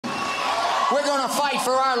We're going to fight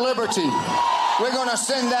for our liberty. We're going to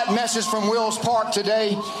send that message from Wills Park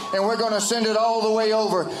today, and we're going to send it all the way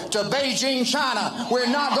over to Beijing, China. We're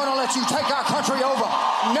not going to let you take our country over.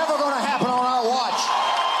 Never going to happen on our watch.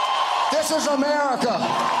 This is America.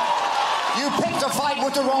 You picked a fight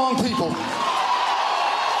with the wrong people.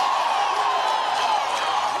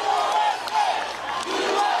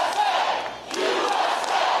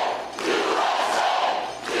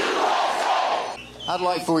 I'd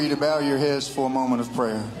like for you to bow your heads for a moment of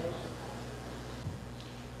prayer.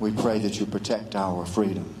 We pray that you protect our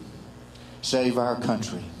freedom. Save our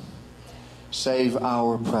country. Save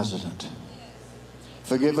our president.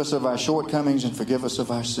 Forgive us of our shortcomings and forgive us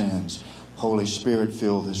of our sins. Holy Spirit,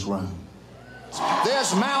 fill this room.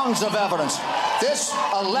 There's mountains of evidence. This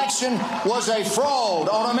election was a fraud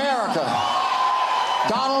on America.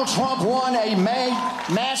 Donald Trump won a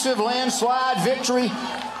massive landslide victory,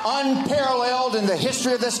 unparalleled in the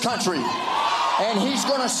history of this country. And he's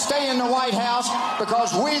going to stay in the White House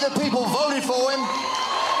because we the people voted for him,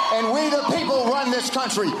 and we the people run this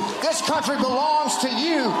country. This country belongs to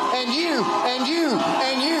you, and you, and you,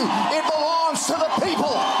 and you. It belongs to the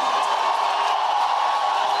people.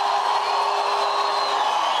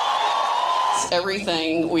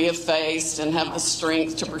 Everything we have faced and have the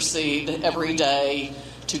strength to proceed every day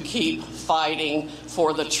to keep fighting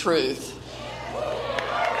for the truth.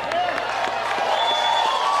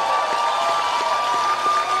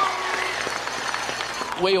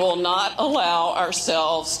 We will not allow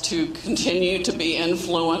ourselves to continue to be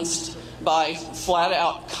influenced by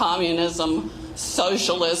flat-out communism,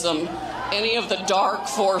 socialism, any of the dark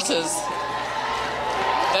forces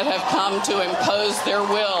that have come to impose their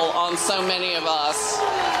will on so many of us.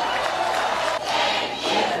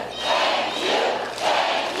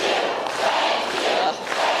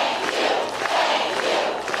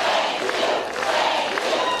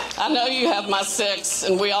 I know you have my six,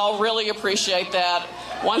 and we all really appreciate that.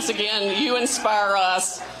 Once again, you inspire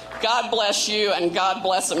us. God bless you, and God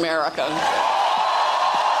bless America.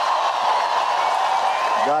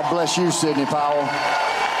 God bless you, Sidney Powell.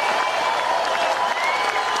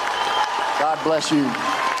 God bless you.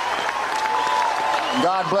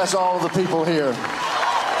 God bless all of the people here.